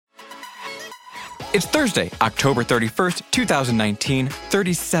It's Thursday, October 31st, 2019,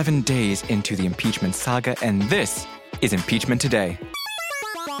 37 days into the impeachment saga, and this is Impeachment Today.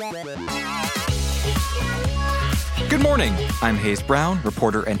 Good morning. I'm Hayes Brown,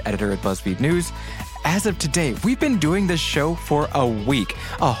 reporter and editor at BuzzFeed News. As of today, we've been doing this show for a week,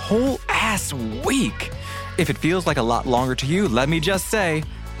 a whole ass week. If it feels like a lot longer to you, let me just say,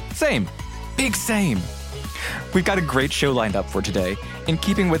 same, big same. We've got a great show lined up for today. In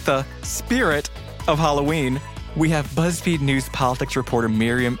keeping with the spirit of Halloween, we have BuzzFeed News politics reporter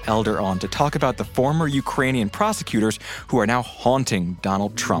Miriam Elder on to talk about the former Ukrainian prosecutors who are now haunting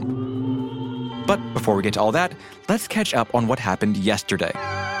Donald Trump. But before we get to all that, let's catch up on what happened yesterday.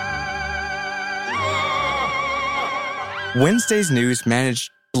 Wednesday's news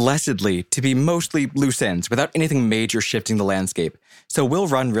managed blessedly to be mostly loose ends without anything major shifting the landscape, so we'll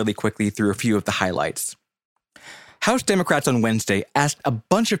run really quickly through a few of the highlights. House Democrats on Wednesday asked a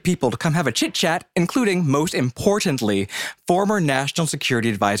bunch of people to come have a chit-chat, including, most importantly, former National Security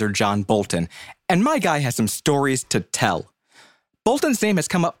Advisor John Bolton. And my guy has some stories to tell. Bolton's name has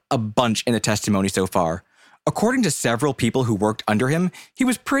come up a bunch in the testimony so far. According to several people who worked under him, he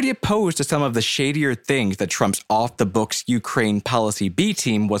was pretty opposed to some of the shadier things that Trump's off-the-books Ukraine policy B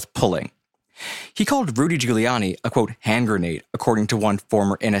team was pulling. He called Rudy Giuliani a, quote, hand grenade, according to one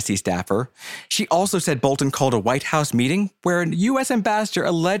former NSC staffer. She also said Bolton called a White House meeting where a U.S. ambassador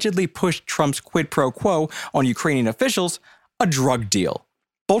allegedly pushed Trump's quid pro quo on Ukrainian officials a drug deal.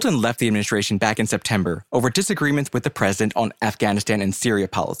 Bolton left the administration back in September over disagreements with the president on Afghanistan and Syria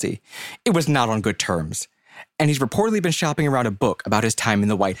policy. It was not on good terms. And he's reportedly been shopping around a book about his time in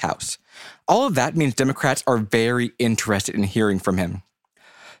the White House. All of that means Democrats are very interested in hearing from him.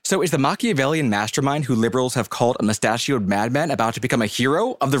 So is the Machiavellian mastermind who liberals have called a mustachioed madman about to become a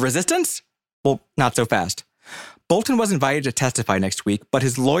hero of the resistance? Well, not so fast. Bolton was invited to testify next week, but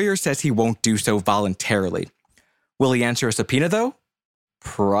his lawyer says he won't do so voluntarily. Will he answer a subpoena, though?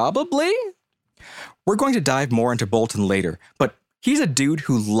 Probably. We're going to dive more into Bolton later, but he's a dude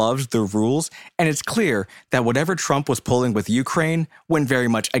who loves the rules, and it's clear that whatever Trump was pulling with Ukraine went very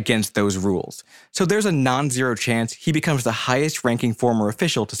much against those rules. So there's a non-zero chance he becomes the highest-ranking former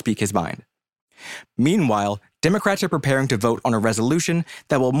official to speak his mind. Meanwhile, Democrats are preparing to vote on a resolution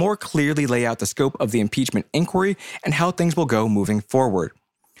that will more clearly lay out the scope of the impeachment inquiry and how things will go moving forward.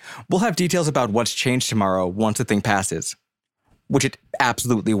 We'll have details about what's changed tomorrow once the thing passes, which it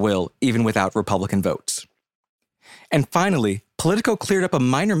absolutely will, even without Republican votes. And finally, Politico cleared up a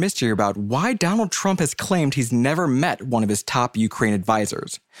minor mystery about why Donald Trump has claimed he's never met one of his top Ukraine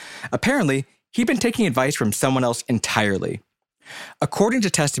advisors. Apparently, he'd been taking advice from someone else entirely. According to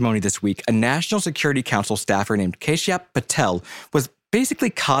testimony this week, a National Security Council staffer named Kashyap Patel was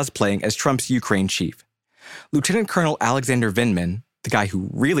basically cosplaying as Trump's Ukraine chief. Lieutenant Colonel Alexander Vindman, the guy who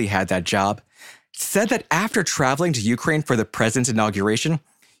really had that job, said that after traveling to Ukraine for the president's inauguration,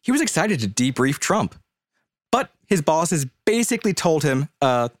 he was excited to debrief Trump. But his bosses basically told him,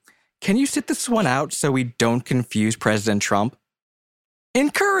 can you sit this one out so we don't confuse President Trump?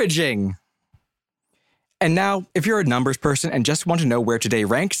 Encouraging! And now, if you're a numbers person and just want to know where today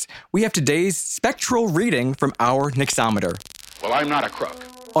ranks, we have today's spectral reading from our Nixometer. Well, I'm not a crook.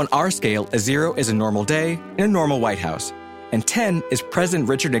 On our scale, a 0 is a normal day in a normal White House, and 10 is President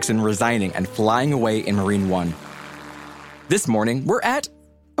Richard Nixon resigning and flying away in Marine One. This morning, we're at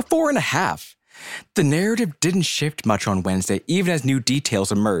a 4.5. The narrative didn't shift much on Wednesday, even as new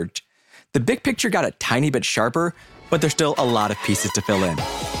details emerged. The big picture got a tiny bit sharper, but there's still a lot of pieces to fill in.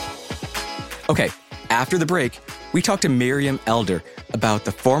 Okay, after the break, we talked to Miriam Elder about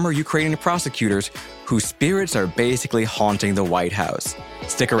the former Ukrainian prosecutors whose spirits are basically haunting the White House.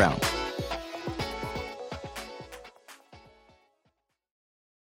 Stick around.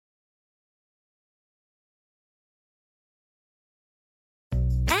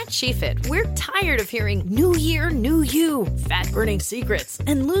 SheFit, we're tired of hearing new year, new you, fat-burning secrets,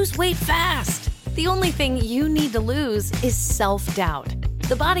 and lose weight fast. The only thing you need to lose is self-doubt.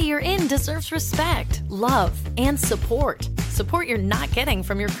 The body you're in deserves respect, love, and support. Support you're not getting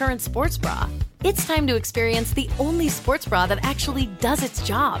from your current sports bra. It's time to experience the only sports bra that actually does its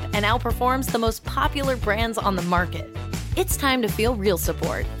job and outperforms the most popular brands on the market. It's time to feel real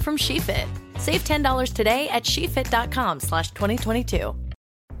support from SheFit. Save $10 today at shefit.com/2022.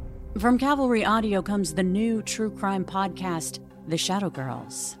 From Cavalry Audio comes the new true crime podcast, The Shadow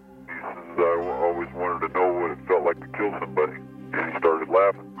Girls. I always wanted to know what it felt like to kill somebody. And he started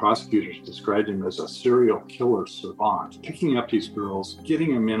laughing. Prosecutors described him as a serial killer savant, picking up these girls,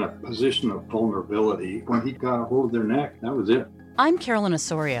 getting them in a position of vulnerability. When he got a hold of their neck, that was it. I'm Carolyn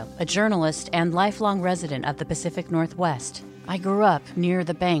Osorio, a journalist and lifelong resident of the Pacific Northwest. I grew up near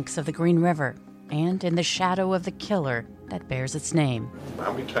the banks of the Green River. and in the shadow of the killer that bears its name.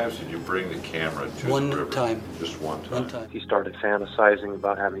 How many times did you bring the camera to One the river? time. Just one time? One time. He started fantasizing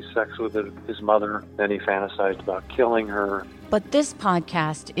about having sex with his mother. Then he fantasized about killing her. But this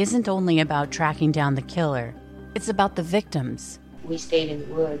podcast isn't only about tracking down the killer. It's about the victims. We stayed in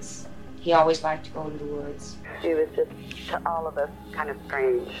the woods. He always liked to go to the woods. She was just, to all of us, kind of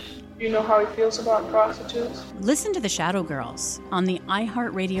strange. You know how he feels about prostitutes? Listen to The Shadow Girls on the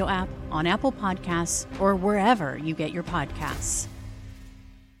iHeartRadio app, on Apple Podcasts, or wherever you get your podcasts.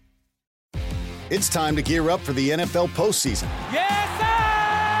 It's time to gear up for the NFL postseason. Yes,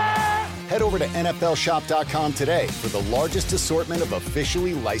 sir! Head over to NFLShop.com today for the largest assortment of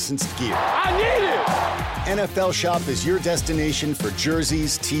officially licensed gear. I need it! NFL Shop is your destination for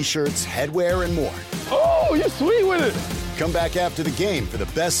jerseys, T-shirts, headwear, and more. Oh, you're sweet with it! Come back after the game for the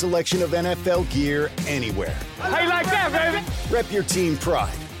best selection of NFL gear anywhere. How you like that, baby? Rep your team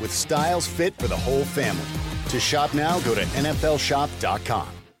pride with styles fit for the whole family. To shop now, go to NFLShop.com.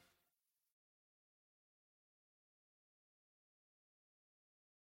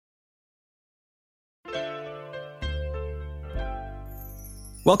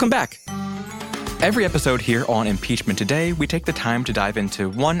 Welcome back. Every episode here on Impeachment Today, we take the time to dive into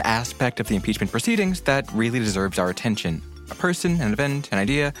one aspect of the impeachment proceedings that really deserves our attention. A person, an event, an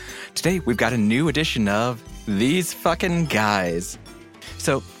idea. Today, we've got a new edition of These Fucking Guys.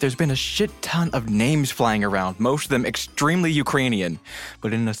 So, there's been a shit ton of names flying around, most of them extremely Ukrainian.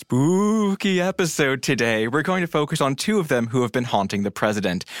 But in a spooky episode today, we're going to focus on two of them who have been haunting the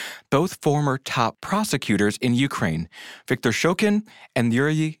president, both former top prosecutors in Ukraine, Viktor Shokin and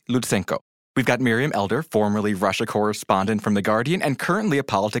Yury Lutsenko. We've got Miriam Elder, formerly Russia correspondent from The Guardian and currently a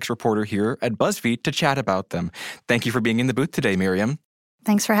politics reporter here at BuzzFeed, to chat about them. Thank you for being in the booth today, Miriam.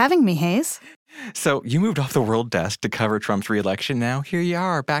 Thanks for having me, Hayes. So you moved off the world desk to cover Trump's re-election. Now here you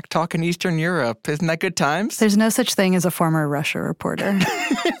are, back talking Eastern Europe. Isn't that good times? There's no such thing as a former Russia reporter.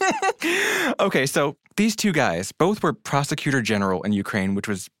 Okay, so these two guys, both were prosecutor general in Ukraine, which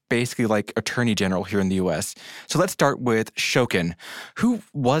was basically like attorney general here in the U.S. So let's start with Shokin. Who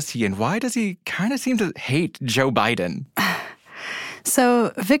was he and why does he kind of seem to hate Joe Biden?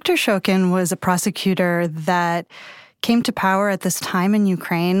 So Viktor Shokin was a prosecutor that came to power at this time in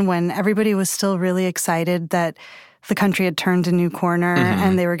Ukraine when everybody was still really excited that the country had turned a new corner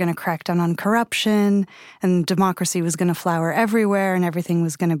and they were going to crack down on corruption and democracy was going to flower everywhere and everything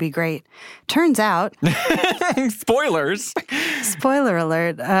was going to be great. Turns out... Spoilers! Spoiler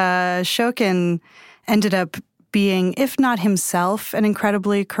alert. Shokin ended up being, if not himself, an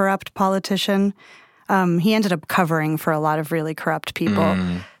incredibly corrupt politician. He ended up covering for a lot of really corrupt people.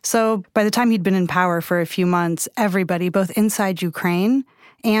 So by the time he'd been in power for a few months, everybody, both inside Ukraine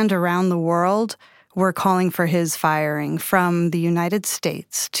and around the world, were calling for his firing, from the United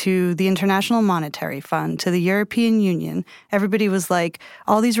States to the International Monetary Fund to the European Union. Everybody was like,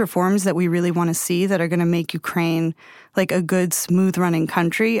 all these reforms that we really want to see that are going to make Ukraine like a good, smooth-running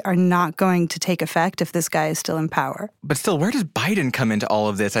country are not going to take effect if this guy is still in power. But still, where does Biden come into all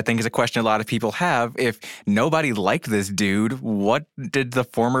of this? I think is a question a lot of people have. If nobody liked this dude, what did the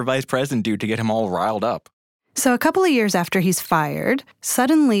former vice president do to get him all riled up? So a couple of years after he's fired,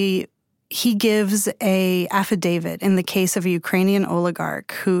 suddenly he gives an affidavit in the case of a Ukrainian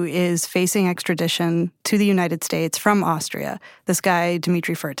oligarch who is facing extradition to the United States from Austria, this guy,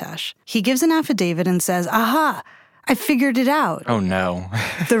 Dmitry Firtash. He gives an affidavit and says, aha, I figured it out. Oh, no.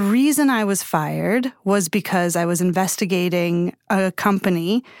 The reason I was fired was because I was investigating a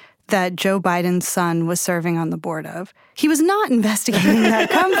company that Joe Biden's son was serving on the board of. He was not investigating that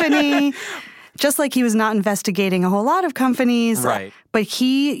company, just like he was not investigating a whole lot of companies. Right. But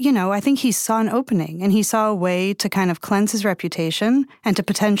he, I think he saw an opening and he saw a way to kind of cleanse his reputation and to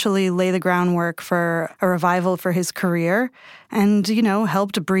potentially lay the groundwork for a revival for his career and,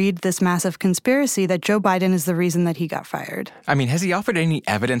 helped breed this massive conspiracy that Joe Biden is the reason that he got fired. I mean, has he offered any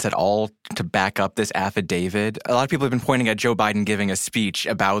evidence at all to back up this affidavit? A lot of people have been pointing at Joe Biden giving a speech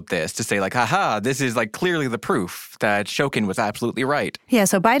about this to say like, haha, this is like clearly the proof that Shokin was absolutely right. Yeah,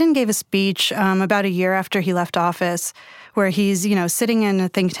 so Biden gave a speech about a year after he left office where he's, sitting in a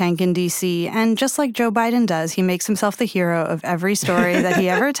think tank in D.C. And just like Joe Biden does, he makes himself the hero of every story that he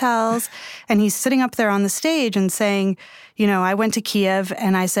ever tells. And he's sitting up there on the stage and saying, I went to Kiev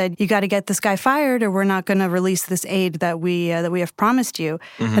and I said, you got to get this guy fired or we're not going to release this aid that we have promised you.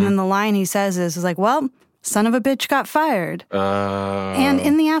 And then the line he says is like, well, son of a bitch got fired. And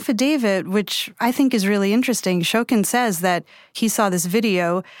in the affidavit, which I think is really interesting, Shokin says that he saw this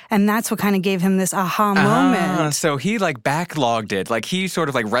video and that's what kind of gave him this aha moment. So he backlogged it. He sort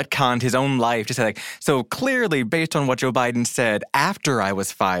of retconned his own life to say so clearly based on what Joe Biden said after I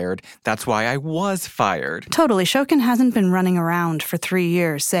was fired, that's why I was fired. Totally. Shokin hasn't been running around for 3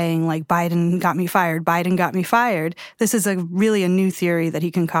 years saying Biden got me fired, Biden got me fired. This is really a new theory that he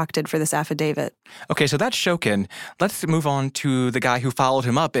concocted for this affidavit. Okay, so that's Shokin. Let's move on to the guy who followed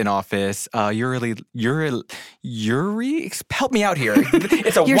him up in office, Yuri. Help me out here.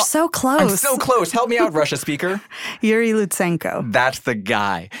 You're so close. I'm so close. Help me out, Russia speaker. Yuri Lutsenko. That's the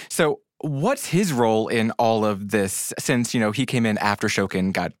guy. So what's his role in all of this since, he came in after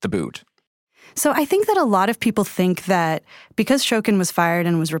Shokin got the boot? So I think that a lot of people think that because Shokin was fired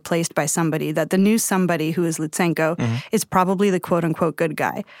and was replaced by somebody, that the new somebody who is Lutsenko is probably the quote-unquote good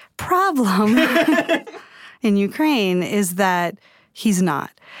guy. Problem in Ukraine is that he's not.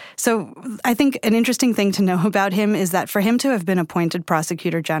 So I think an interesting thing to know about him is that for him to have been appointed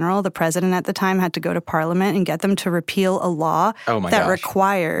prosecutor general, the president at the time had to go to parliament and get them to repeal a law that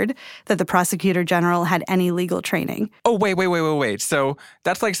required that the prosecutor general had any legal training. Oh, wait. So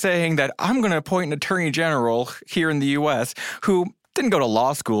that's like saying that I'm going to appoint an attorney general here in the U.S. who didn't go to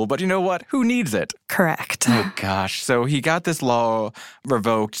law school, but you know what? Who needs it? Correct. Oh, gosh. So he got this law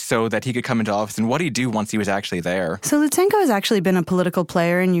revoked so that he could come into office. And what did he do once he was actually there? So Lutsenko has actually been a political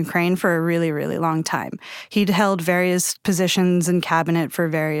player in Ukraine for a really, really long time. He'd held various positions in cabinet for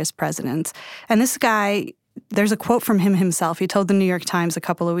various presidents. And this guy, there's a quote from him himself. He told the New York Times a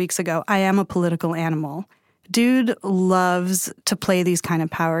couple of weeks ago, "I am a political animal." Dude loves to play these kind of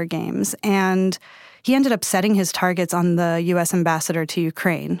power games. And he ended up setting his targets on the U.S. ambassador to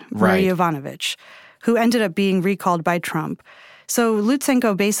Ukraine, Marie Yovanovitch, who ended up being recalled by Trump. So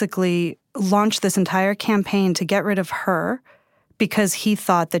Lutsenko basically launched this entire campaign to get rid of her because he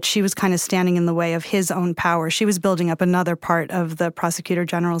thought that she was kind of standing in the way of his own power. She was building up another part of the prosecutor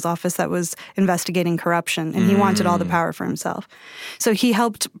general's office that was investigating corruption, and he wanted all the power for himself. So he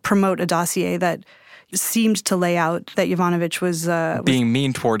helped promote a dossier that seemed to lay out that Yovanovitch was being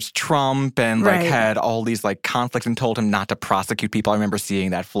mean towards Trump and had all these conflicts and told him not to prosecute people. I remember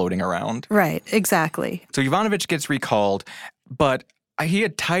seeing that floating around. Right, exactly. So Yovanovitch gets recalled, but he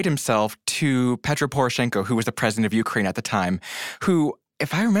had tied himself to Petro Poroshenko, who was the president of Ukraine at the time, who,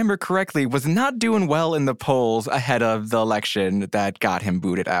 if I remember correctly, was not doing well in the polls ahead of the election that got him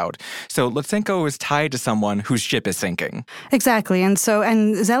booted out. So Lutsenko is tied to someone whose ship is sinking. Exactly. And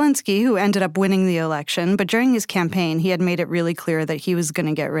Zelensky, who ended up winning the election, but during his campaign, he had made it really clear that he was going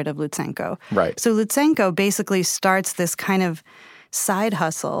to get rid of Lutsenko. Right. So Lutsenko basically starts this kind of side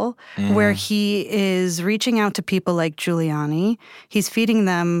hustle where he is reaching out to people like Giuliani. He's feeding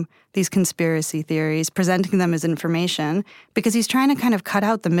them these conspiracy theories, presenting them as information, because he's trying to kind of cut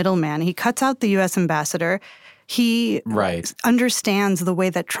out the middleman. He cuts out the U.S. ambassador. He understands the way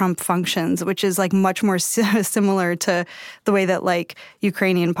that Trump functions, which is much more similar to the way that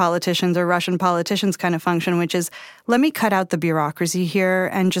Ukrainian politicians or Russian politicians kind of function, which is, let me cut out the bureaucracy here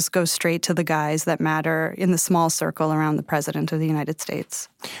and just go straight to the guys that matter in the small circle around the president of the United States.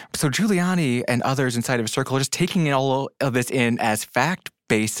 So Giuliani and others inside of his circle are just taking all of this in as fact,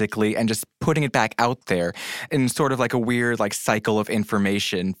 basically, and just putting it back out there in sort of a weird cycle of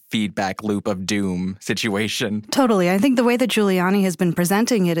information, feedback loop of doom situation. Totally. I think the way that Giuliani has been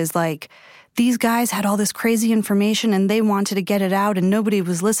presenting it is these guys had all this crazy information and they wanted to get it out and nobody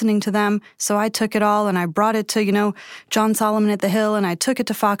was listening to them. So I took it all and I brought it to, John Solomon at the Hill, and I took it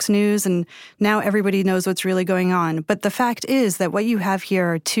to Fox News, and now everybody knows what's really going on. But the fact is that what you have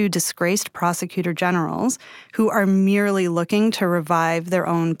here are two disgraced prosecutor generals who are merely looking to revive their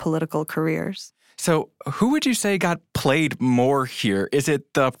own political careers. So who would you say got played more here? Is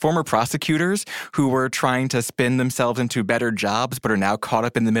it the former prosecutors who were trying to spin themselves into better jobs but are now caught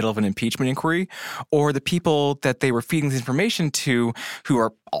up in the middle of an impeachment inquiry? Or the people that they were feeding this information to who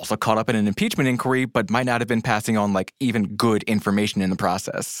are also caught up in an impeachment inquiry but might not have been passing on even good information in the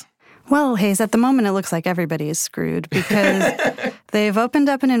process? Well, Hayes, at the moment it looks like everybody is screwed because they've opened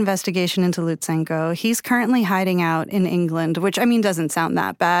up an investigation into Lutsenko. He's currently hiding out in England, which, doesn't sound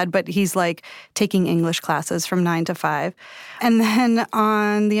that bad, but he's taking English classes from 9 to 5. And then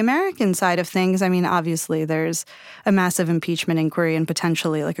on the American side of things, obviously there's a massive impeachment inquiry and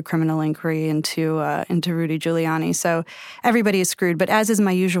potentially a criminal inquiry into Rudy Giuliani. So everybody is screwed. But as is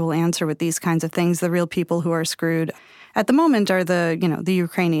my usual answer with these kinds of things, the real people who are screwed at the moment are the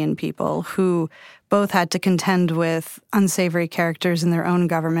Ukrainian people who both had to contend with unsavory characters in their own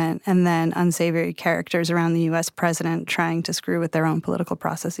government and then unsavory characters around the U.S. president trying to screw with their own political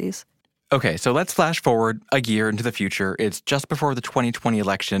processes. Okay, so let's flash forward a year into the future. It's just before the 2020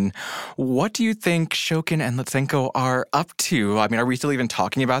 election. What do you think Shokin and Lutsenko are up to? I mean, are we still even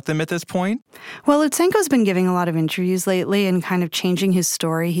talking about them at this point? Well, Lutsenko's been giving a lot of interviews lately and kind of changing his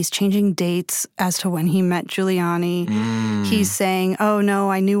story. He's changing dates as to when he met Giuliani. He's saying, oh, no,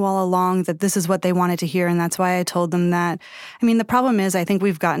 I knew all along that this is what they wanted to hear, and that's why I told them that. I mean, the problem is I think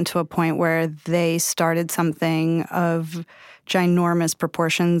we've gotten to a point where they started something of ginormous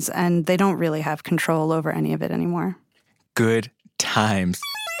proportions, and they don't really have control over any of it anymore. Good times.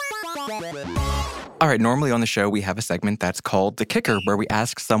 All right, normally on the show, we have a segment that's called The Kicker, where we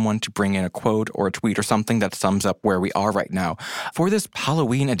ask someone to bring in a quote or a tweet or something that sums up where we are right now. For this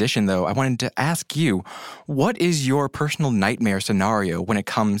Halloween edition, though, I wanted to ask you, what is your personal nightmare scenario when it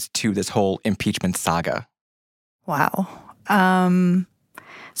comes to this whole impeachment saga? Wow.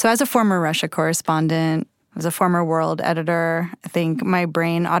 So as a former Russia correspondent, as a former world editor, I think my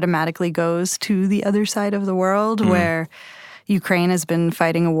brain automatically goes to the other side of the world where Ukraine has been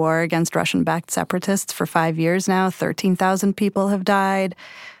fighting a war against Russian-backed separatists for 5 years now. 13,000 people have died.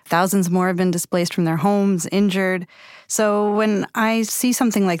 Thousands more have been displaced from their homes, injured. So when I see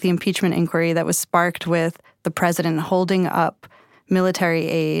something like the impeachment inquiry that was sparked with the president holding up military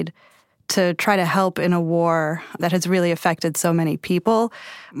aid to try to help in a war that has really affected so many people,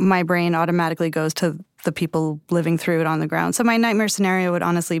 my brain automatically goes to the people living through it on the ground. So my nightmare scenario would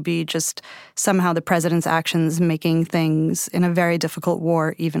honestly be just somehow the president's actions making things in a very difficult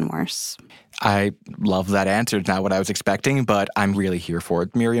war even worse. I love that answer. It's not what I was expecting, but I'm really here for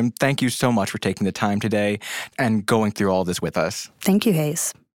it. Miriam, thank you so much for taking the time today and going through all this with us. Thank you,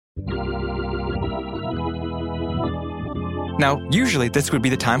 Hayes. Now, usually this would be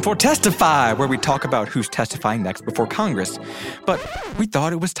the time for Testify, where we talk about who's testifying next before Congress. But we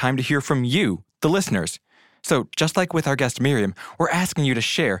thought it was time to hear from you, the listeners. So just like with our guest Miriam, we're asking you to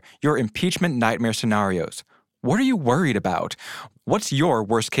share your impeachment nightmare scenarios. What are you worried about? What's your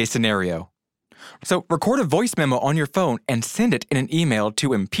worst case scenario? So record a voice memo on your phone and send it in an email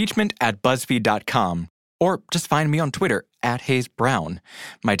to impeachment@buzzfeed.com. Or just find me on Twitter @HayesBrown.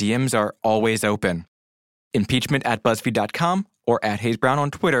 My DMs are always open. Impeachment@buzzfeed.com or @HayesBrown on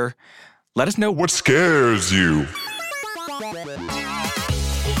Twitter. Let us know what scares you.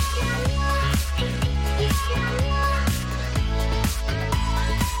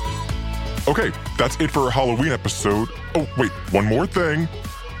 Okay, that's it for our Halloween episode. Oh, wait, one more thing.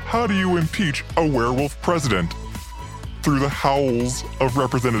 How do you impeach a werewolf president? Through the howls of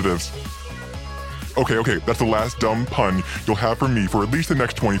representatives. Okay, that's the last dumb pun you'll have from me for at least the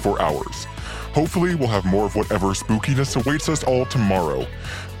next 24 hours. Hopefully, we'll have more of whatever spookiness awaits us all tomorrow.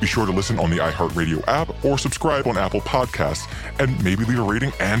 Be sure to listen on the iHeartRadio app or subscribe on Apple Podcasts and maybe leave a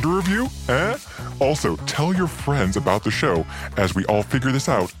rating and a review, eh? Also, tell your friends about the show as we all figure this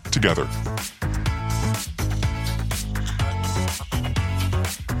out together.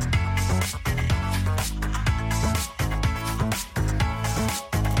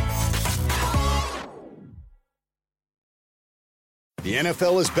 The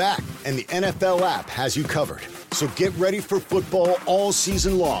NFL is back, and the NFL app has you covered. So get ready for football all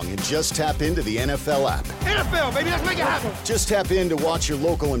season long and just tap into the NFL app. NFL, baby, let's make it happen. Just tap in to watch your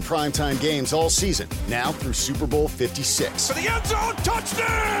local and primetime games all season, now through Super Bowl 56. For the end zone,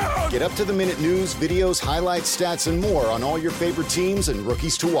 touchdown! Get up-to-the-minute news, videos, highlights, stats, and more on all your favorite teams and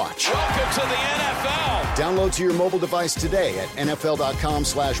rookies to watch. Welcome to the NFL! Download to your mobile device today at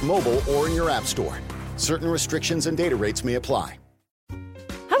nfl.com/mobile or in your app store. Certain restrictions and data rates may apply.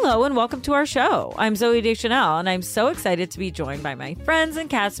 Hello and welcome to our show. I'm Zoe Deschanel, and I'm so excited to be joined by my friends and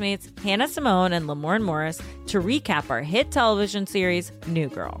castmates, Hannah Simone and Lamorne Morris, to recap our hit television series, New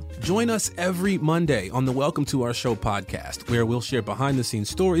Girl. Join us every Monday on the Welcome to Our Show podcast, where we'll share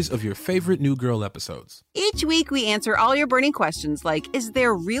behind-the-scenes stories of your favorite New Girl episodes. Each week, we answer all your burning questions like, is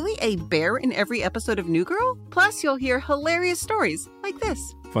there really a bear in every episode of New Girl? Plus, you'll hear hilarious stories like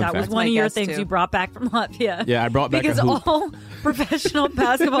this. That was one of your things you brought back from Latvia. Yeah, I brought back because a hoop. All professional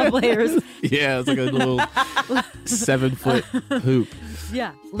basketball players. Yeah, it's like a little 7-foot hoop.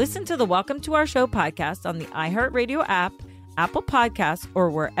 Yeah. Listen to the Welcome to Our Show podcast on the iHeartRadio app, Apple Podcasts, or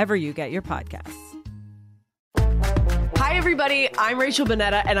wherever you get your podcasts. Hi, everybody. I'm Rachel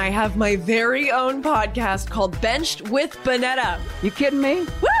Bonnetta, and I have my very own podcast called Benched with Bonnetta. You kidding me?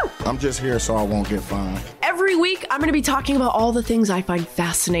 Woo! I'm just here so I won't get fined. Every week, I'm going to be talking about all the things I find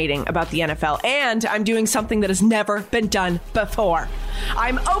fascinating about the NFL, and I'm doing something that has never been done before.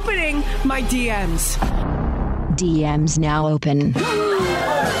 I'm opening my DMs. DMs now open.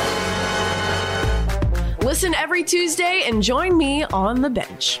 Listen every Tuesday and join me on the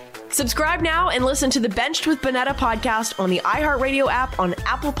bench. Subscribe now and listen to the Benched with Bonetta podcast on the iHeartRadio app, on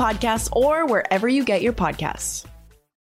Apple Podcasts, or wherever you get your podcasts.